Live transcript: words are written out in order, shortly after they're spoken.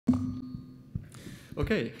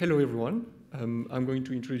Okay, hello everyone. I'm going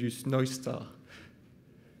to introduce NoiseStar.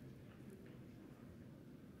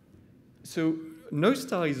 So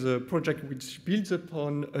NoiseStar is a project which builds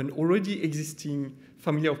upon an already existing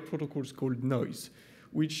family of protocols called Noise,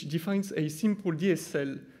 which defines a simple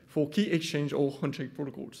DSL for key exchange or handshake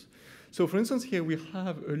protocols. So for instance, here we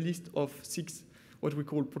have a list of 6 what we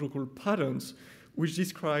call protocol patterns, which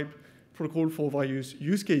describe protocol for various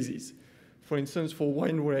use cases. For instance, for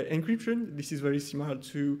wine-ware encryption, this is very similar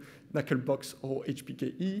to Knucklebox or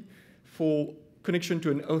HPKE, for connection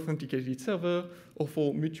to an authenticated server, or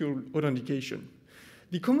for mutual authentication.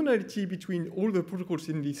 The commonality between all the protocols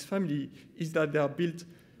in this family is that they are built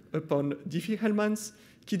upon Diffie-Hellmans,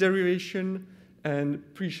 key derivation, and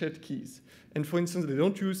pre-shared keys. And for instance, they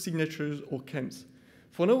don't use signatures or chems.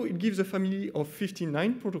 For now, it gives a family of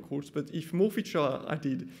 59 protocols, but if more features are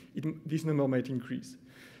added, this number might increase.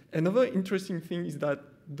 Another interesting thing is that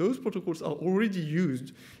those protocols are already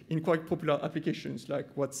used in quite popular applications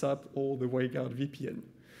like WhatsApp or the WireGuard VPN.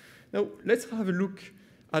 Now, let's have a look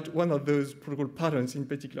at one of those protocol patterns in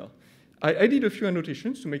particular. I added a few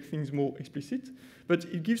annotations to make things more explicit, but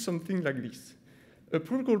it gives something like this. A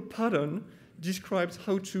protocol pattern describes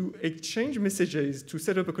how to exchange messages to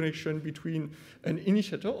set up a connection between an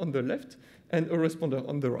initiator on the left and a responder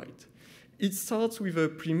on the right. It starts with a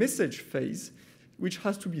pre-message phase, which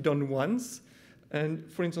has to be done once. And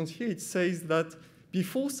for instance, here it says that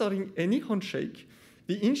before starting any handshake,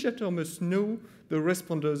 the initiator must know the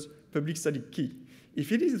responder's public static key.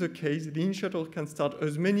 If it is the case, the initiator can start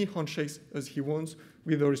as many handshakes as he wants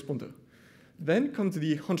with the responder. Then comes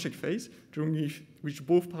the handshake phase, during which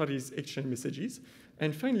both parties exchange messages.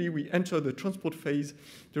 And finally, we enter the transport phase,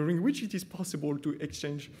 during which it is possible to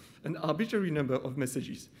exchange an arbitrary number of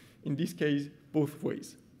messages, in this case, both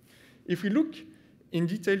ways. If we look in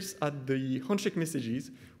details at the handshake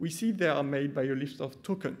messages, we see they are made by a list of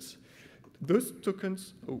tokens. Those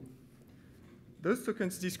tokens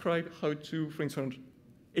describe how to, for instance,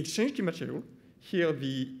 exchange key material. Here,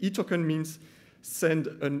 the E token means send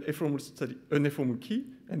an ephemeral key,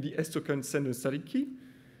 and the S token send a static key.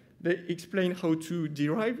 They explain how to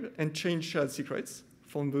derive and change shared secrets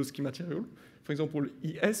from those key material. For example,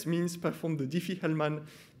 ES means perform the Diffie-Hellman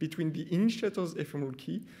between the initiator's ephemeral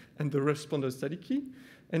key and the responder's static key.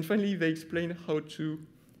 And finally, they explain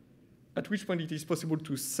at which point it is possible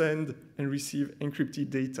to send and receive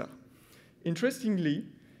encrypted data. Interestingly,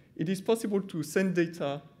 it is possible to send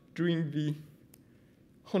data during the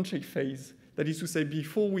handshake phase, that is to say,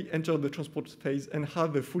 before we enter the transport phase and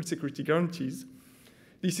have the full security guarantees.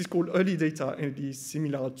 This is called early data, and it is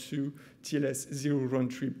similar to TLS zero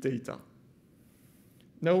round-trip data.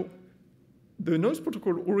 Now, the Noise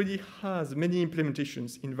protocol already has many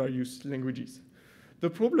implementations in various languages.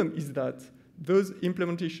 The problem is that those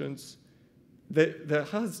implementations, there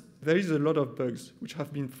is a lot of bugs which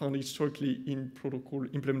have been found historically in protocol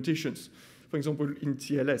implementations, for example, in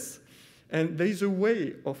TLS. And there is a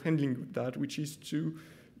way of handling that, which is to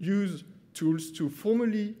use tools to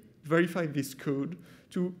formally verify this code,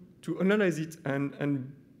 to analyze it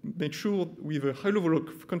and make sure with a high level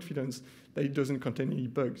of confidence that it doesn't contain any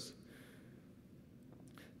bugs.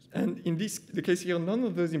 And in the case here, none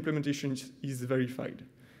of those implementations is verified.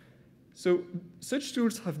 So such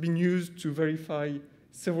tools have been used to verify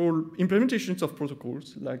several implementations of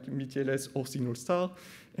protocols like MTLS or SignalStar.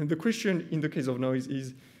 And the question in the case of Noise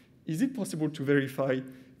is it possible to verify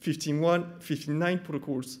 59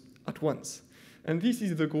 protocols at once? And this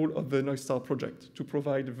is the goal of the NoiseStar project, to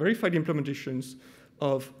provide verified implementations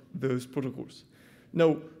of those protocols.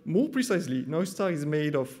 Now, more precisely, NoiseStar is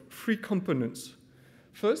made of 3 components.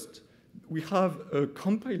 First, we have a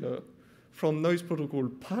compiler from noise protocol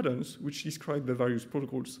patterns, which describe the various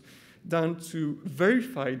protocols, down to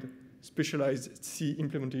verified specialized C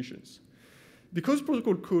implementations. Because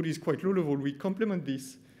protocol code is quite low level, we complement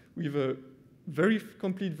this with a very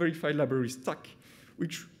complete verified library stack,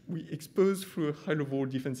 which we expose through a high-level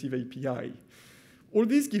defensive API. All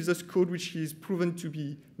this gives us code which is proven to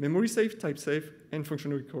be memory safe, type safe, and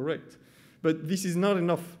functionally correct. But this is not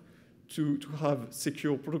enough to have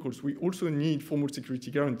secure protocols. We also need formal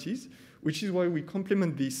security guarantees, which is why we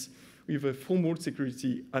complement this with a formal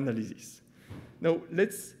security analysis. Now,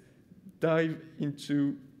 let's dive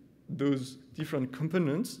into those different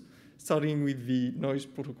components, starting with the noise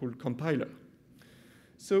protocol compiler.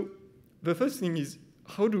 So the first thing is,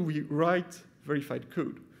 how do we write verified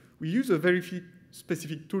code? We use a very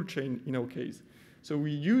specific toolchain in our case. So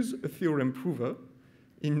we use a theorem prover,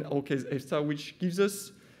 in our case F-star, which gives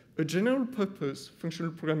us a general purpose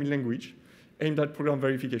functional programming language aimed at program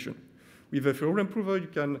verification. With a theorem prover, you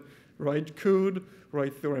can write code,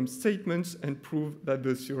 write theorem statements, and prove that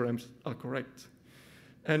the theorems are correct.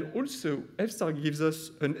 And also, F-star gives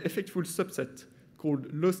us an effectful subset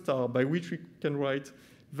called low-star, by which we can write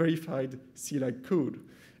verified C-like code.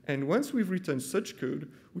 And once we've written such code,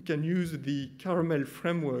 we can use the Caramel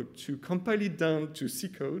framework to compile it down to C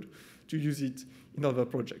code to use it in other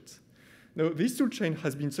projects. Now, this toolchain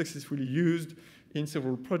has been successfully used in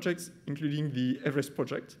several projects, including the Everest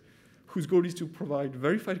project, whose goal is to provide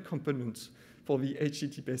verified components for the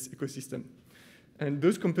HTTPS ecosystem. And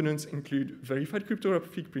those components include verified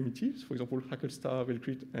cryptographic primitives, for example, Hacklestar,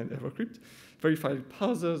 Velcrypt, and Evercrypt, verified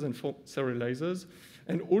parsers and serializers,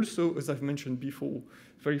 and also, as I've mentioned before,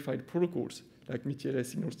 verified protocols like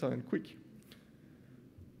MIT-LS, SignalStar, and QUIC.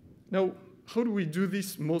 Now, how do we do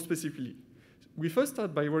this more specifically? We first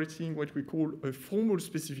start by writing what we call a formal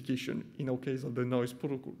specification, in our case of the noise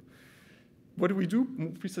protocol. What we do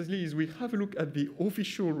more precisely is we have a look at the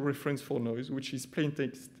official reference for noise, which is plain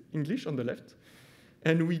text English on the left,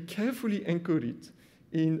 and we carefully encode it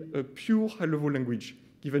in a pure high-level language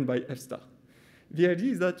given by F-star. The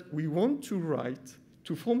idea is that we want to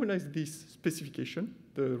formalize this specification,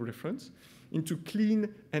 the reference, into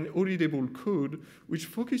clean and auditable code which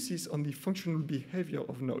focuses on the functional behavior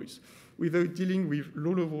of noise without dealing with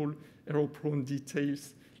low-level error-prone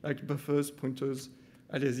details like buffers, pointers,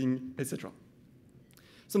 aliasing, etc.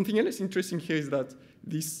 Something else interesting here is that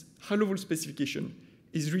this high-level specification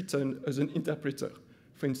is written as an interpreter.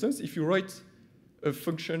 For instance, if you write a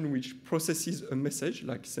function which processes a message,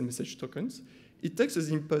 like send message tokens, it takes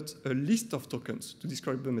as input a list of tokens to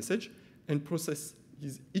describe the message and processes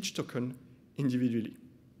each token individually.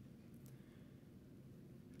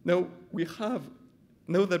 Now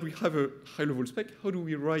that we have a high-level spec, how do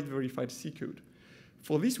we write verified C code?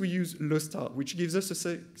 For this, we use low-star, which gives us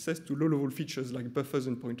access to low-level features like buffers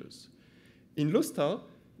and pointers. In low-star,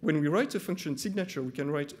 when we write a function signature, we can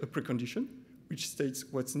write a precondition, which states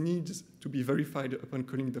what needs to be verified upon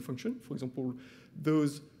calling the function. For example,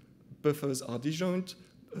 those buffers are disjoint,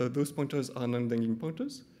 those pointers are non-dangling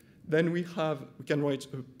pointers. Then we can write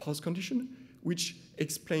a parse condition, which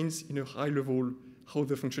explains in a high level how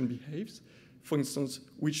the function behaves. For instance,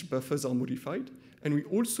 which buffers are modified. And we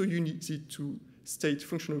also use it to state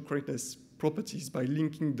functional correctness properties by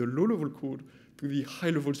linking the low-level code to the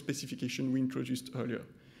high-level specification we introduced earlier.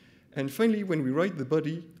 And finally, when we write the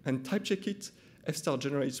body and type check it, F-star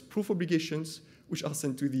generates proof obligations, which are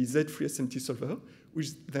sent to the Z3SMT solver, which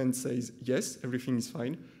then says, yes, everything is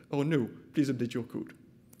fine, or no, please update your code.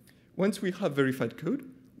 Once we have verified code,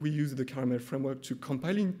 we use the Caramel framework to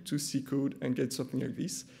compile into C code and get something like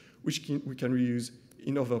this, which we can reuse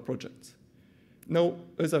in other projects. Now,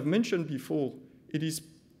 as I've mentioned before,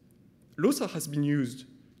 LOSA has been used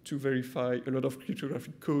to verify a lot of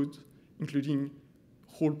cryptographic code, including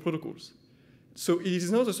whole protocols. So it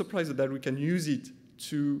is not a surprise that we can use it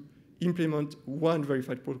to implement one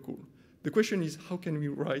verified protocol. The question is, how can we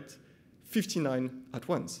write 59 at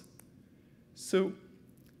once? So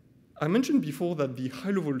I mentioned before that the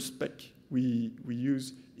high-level spec we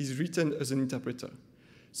use is written as an interpreter.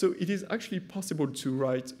 So it is actually possible to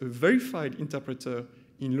write a verified interpreter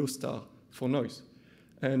in low-star for noise.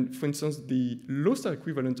 And for instance, the low-star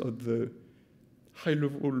equivalent of the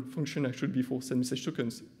high-level function I showed before, send message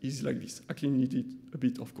tokens, is like this. I cleaned it a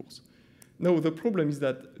bit, of course. Now, the problem is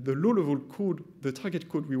that the low-level code, the target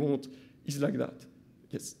code we want, is like that.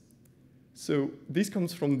 Yes. So this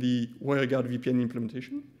comes from the WireGuard VPN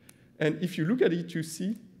implementation. And if you look at it, you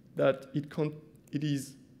see that it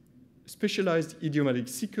is specialized idiomatic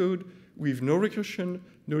C code with no recursion,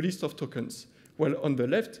 no list of tokens. While on the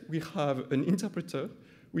left, we have an interpreter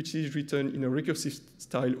which is written in a recursive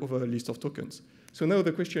style over a list of tokens. So now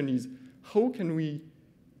the question is, how can we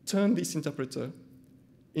turn this interpreter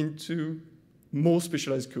into more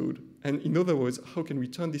specialized code? And in other words, how can we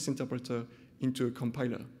turn this interpreter into a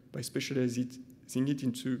compiler by specializing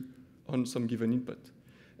it on some given input?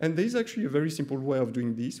 And there is actually a very simple way of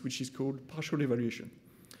doing this, which is called partial evaluation.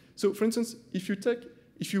 So for instance, if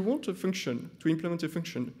you want a function, to implement a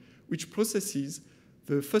function which processes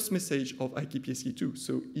the first message of IKPSK2,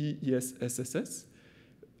 so EESSSS,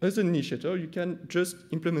 as an initiator, you can just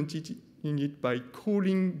implement it by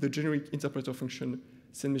calling the generic interpreter function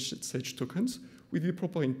send message tokens with the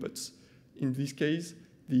proper inputs. In this case,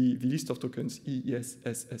 the list of tokens,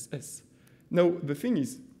 EESSSS. Now, the thing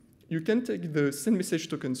is, you can take the send message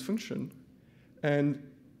tokens function and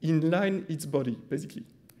inline its body, basically.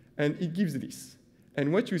 And it gives this.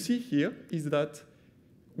 And what you see here is that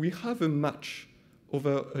we have a match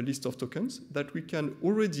over a list of tokens that we can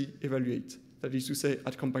already evaluate, that is to say,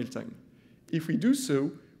 at compile time. If we do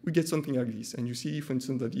so, we get something like this. And you see, for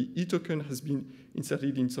instance, that the E token has been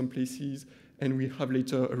inserted in some places, and we have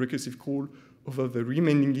later a recursive call over the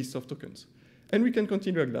remaining list of tokens. And we can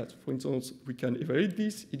continue like that. For instance, we can evaluate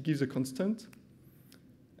this. It gives a constant.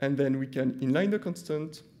 And then we can inline the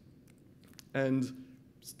constant. And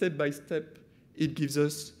step by step, it gives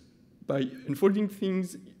us, by unfolding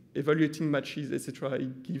things, evaluating matches, etc.,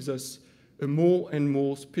 it gives us a more and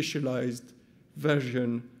more specialized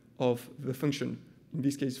version of the function, in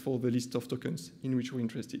this case for the list of tokens in which we're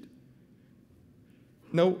interested.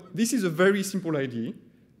 Now, this is a very simple idea,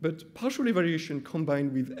 but partial evaluation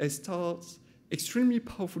combined with S**'s extremely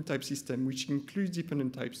powerful type system, which includes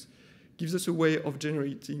dependent types, gives us a way of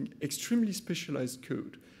generating extremely specialized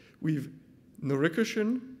code with no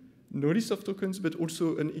recursion, no list of tokens, but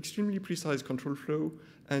also an extremely precise control flow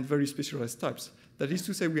and very specialized types. That is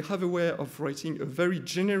to say, we have a way of writing a very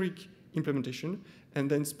generic implementation and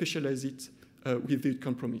then specialize it with the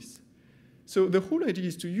compromise. So the whole idea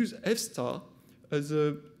is to use F* as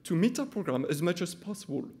to meta-program as much as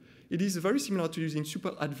possible. It is very similar to using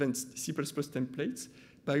super advanced C++ templates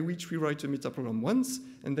by which we write a meta-program once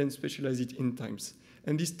and then specialize it n times.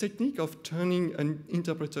 And this technique of turning an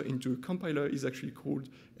interpreter into a compiler is actually called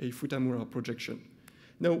a Futamura projection.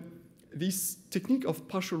 Now, this technique of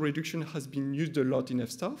partial reduction has been used a lot in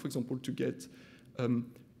F***, for example, to get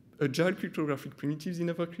agile cryptographic primitives in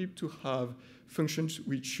Evercrypt, to have functions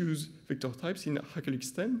which use vector types in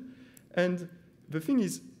HackerLXtem. And the thing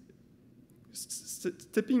is,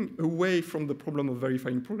 stepping away from the problem of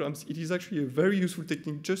verifying programs, it is actually a very useful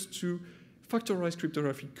technique just to factorize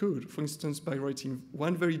cryptographic code, for instance, by writing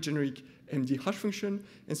one very generic MD hash function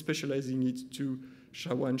and specializing it to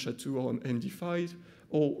SHA-1, SHA-2, or MD5,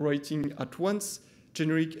 or writing at once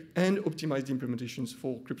generic and optimized implementations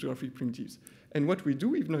for cryptographic primitives. And what we do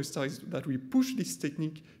with Noise* is that we push this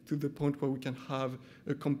technique to the point where we can have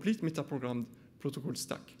a complete metaprogrammed protocol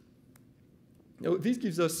stack. Now, this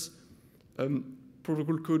gives us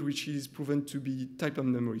protocol code which is proven to be type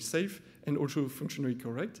and memory safe and also functionally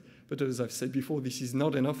correct. But as I've said before, this is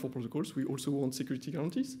not enough for protocols. We also want security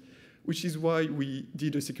guarantees, which is why we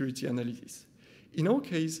did a security analysis. In our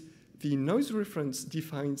case, the noise reference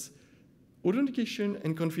defines authentication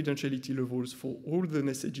and confidentiality levels for all the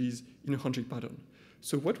messages in a handshake pattern.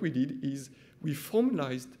 So what we did is we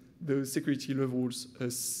formalized the security levels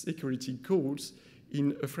as security goals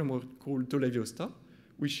in a framework called Tolaviosta,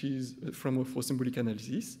 which is a framework for symbolic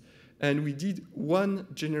analysis. And we did one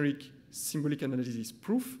generic symbolic analysis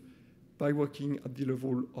proof by working at the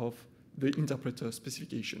level of the interpreter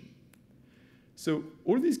specification. So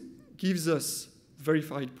all this gives us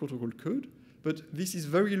verified protocol code, but this is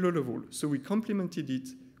very low level. So we complemented it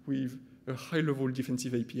with a high-level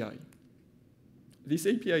defensive API. This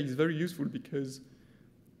API is very useful because,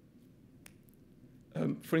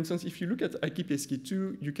 for instance, if you look at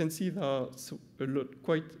IPSK2, you can see there are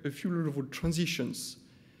quite a few low-level transitions.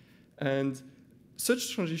 And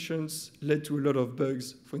such transitions led to a lot of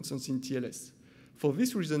bugs, for instance, in TLS. For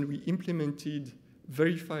this reason, we implemented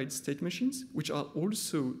verified state machines, which are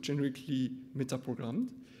also generically metaprogrammed,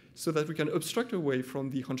 so that we can abstract away from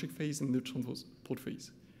the handshake phase and the transport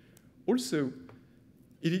phase. Also,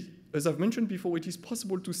 as I've mentioned before, it is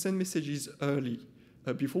possible to send messages early,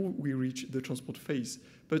 before we reach the transport phase.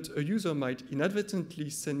 But a user might inadvertently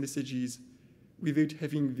send messages without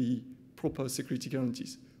having the proper security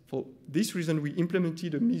guarantees. For this reason, we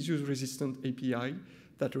implemented a misuse-resistant API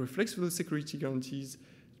that reflects those security guarantees,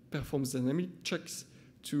 performs dynamic checks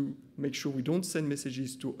to make sure we don't send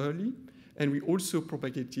messages too early, and we also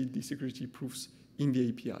propagated the security proofs in the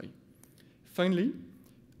API. Finally,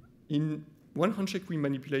 in one handshake, we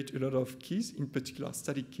manipulate a lot of keys, in particular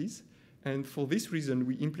static keys, and for this reason,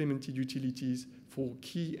 we implemented utilities for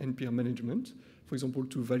key and peer management, for example,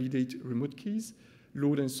 to validate remote keys,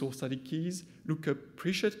 load and store static keys, look up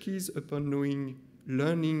pre-shared keys upon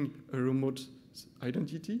learning a remote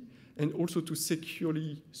identity, and also to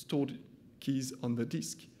securely store keys on the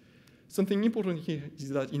disk. Something important here is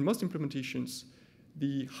that in most implementations,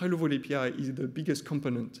 the high-level API is the biggest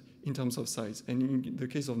component in terms of size. And in the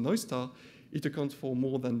case of Noise*, it accounts for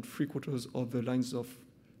more than 3/4 of the lines of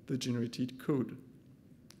the generated code.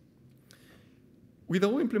 With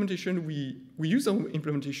our implementation, we use our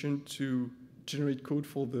implementation to generate code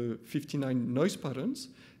for the 59 noise patterns.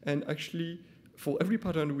 And actually, for every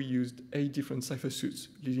pattern, we used 8 different cipher suits,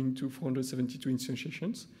 leading to 472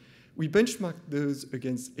 instantiations. We benchmarked those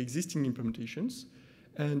against existing implementations.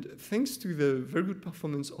 And thanks to the very good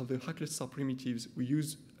performance of the HackerLXtem primitives we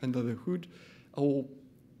use under the hood, our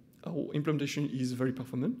implementation is very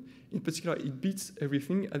performant. In particular, it beats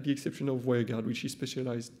everything at the exception of WireGuard, which is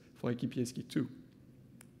specialized for IPSK2.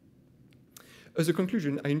 As a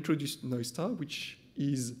conclusion, I introduced NoiseStar, which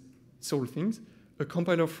is several things: a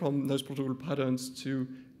compiler from noise protocol patterns to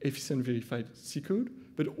efficient verified C code,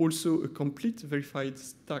 but also a complete verified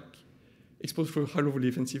stack exposed through a high-level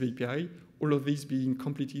defensive API, all of these being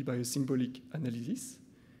completed by a symbolic analysis.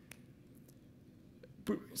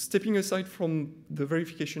 Stepping aside from the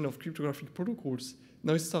verification of cryptographic protocols,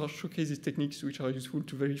 NoiseStar showcases techniques which are useful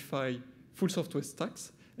to verify full software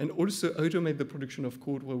stacks and also automate the production of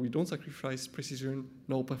code where we don't sacrifice precision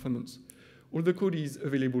nor performance. All the code is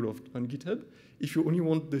available on GitHub. If you only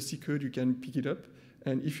want the C code, you can pick it up.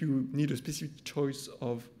 And if you need a specific choice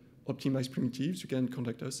of optimized primitives, you can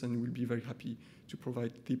contact us and we'll be very happy to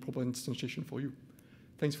provide the proper instantiation for you.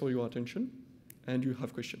 Thanks for your attention, and you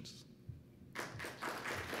have questions.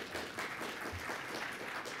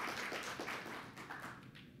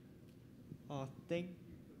 Thank you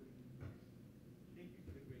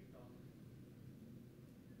for the great talk.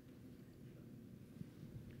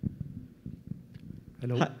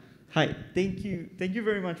 Hello. Hi. Thank you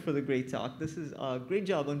very much for the great talk. This is a great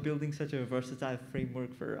job on building such a versatile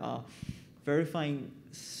framework for verifying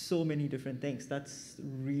so many different things. That's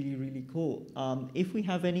really, really cool. If we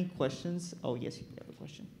have any questions, oh yes, you have a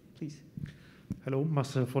question, please. Hello,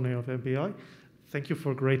 Marcel Fournier of MBI. Thank you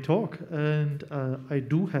for a great talk. And I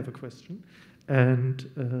do have a question.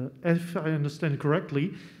 And if I understand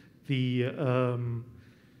correctly, the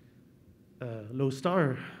low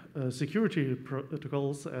star security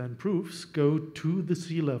protocols and proofs go to the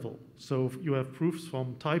C level. So you have proofs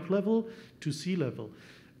from type level to C level.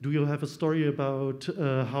 Do you have a story about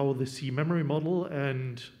how the C memory model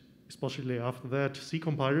and especially after that C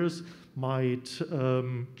compilers might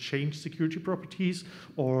change security properties,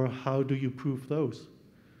 or how do you prove those?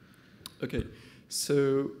 Okay,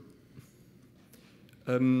 so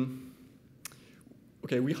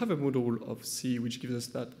okay, we have a model of C which gives us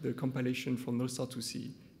that the compilation from NoiseStar to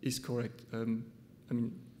C is correct. I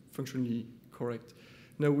mean, functionally correct.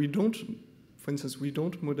 Now we don't, for instance, we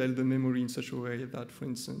don't model the memory in such a way that, for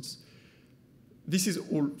instance, this is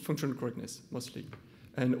all functional correctness mostly,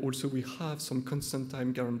 and also we have some constant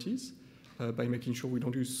time guarantees by making sure we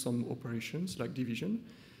don't use some operations like division.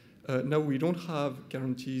 Now we don't have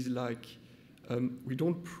guarantees like we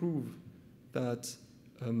don't prove that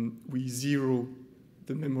we zero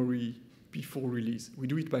the memory before release. We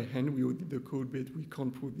do it by hand, we audit the code, but we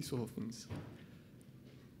can't prove these sort of things.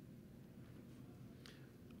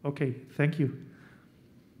 Okay, thank you.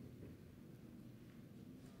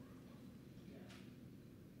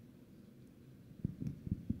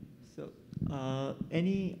 So,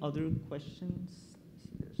 any other questions?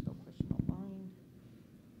 There's no question online.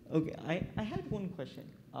 Okay, I had one question,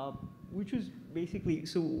 which was basically,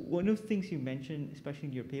 so one of the things you mentioned, especially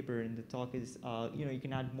in your paper in the talk, is you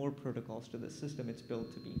can add more protocols to the system. It's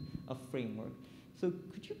built to be a framework. So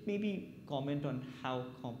could you maybe comment on how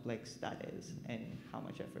complex that is and how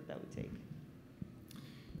much effort that would take?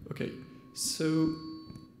 Okay, so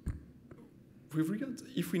with regards,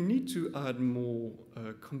 if we need to add more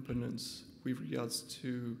components with regards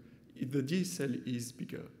to if the DSL is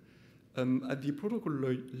bigger, at the protocol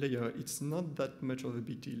layer, it's not that much of a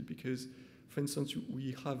big deal because, for instance,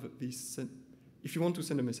 we have this, if you want to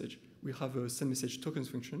send a message, we have a send message tokens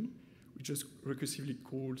function, which just recursively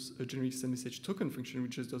calls a generic send message token function,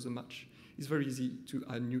 which just does a match. It's very easy to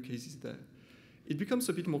add new cases there. It becomes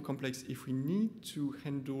a bit more complex if we need to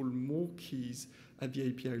handle more keys at the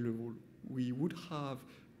API level. We would have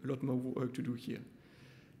a lot more work to do here.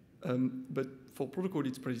 But for protocol,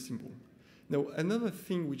 it's pretty simple. Now, another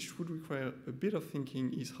thing which would require a bit of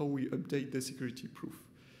thinking is how we update the security proof,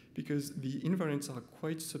 because the invariants are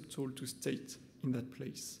quite subtle to state in that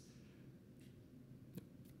place.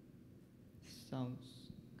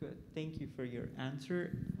 Sounds good. Thank you for your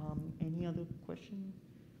answer. Any other question?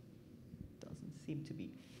 Doesn't seem to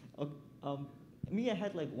be. Me, I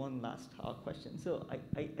had like one last question. So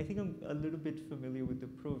I think I'm a little bit familiar with the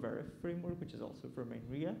ProVerif framework, which is also from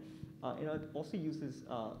INRIA. And it also uses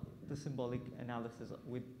the symbolic analysis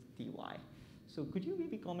with DY. So could you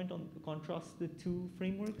maybe contrast the two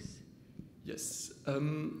frameworks? Yes.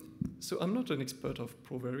 So I'm not an expert of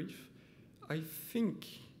ProVerif. I think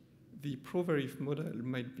the ProVerif model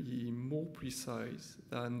might be more precise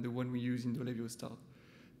than the one we use in the Leviostar.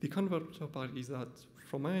 The counterpart is that,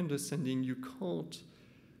 from my understanding, you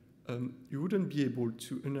wouldn't be able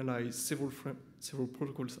to analyze several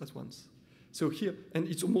protocols at once. So here, and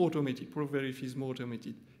it's more automated. ProVerif is more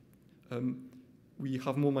automated. We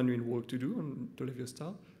have more manual work to do on the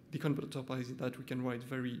Leviostar. The counterpart is that we can write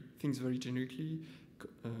things very generically,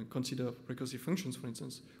 consider recursive functions, for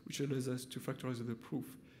instance, which allows us to factorize the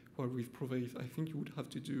proof. While with ProVerif, I think you would have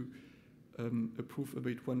to do a proof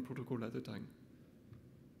about one protocol at a time.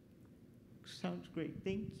 Sounds great.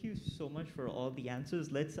 Thank you so much for all the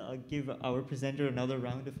answers. Let's give our presenter another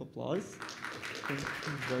round of applause. Thank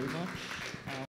you very much.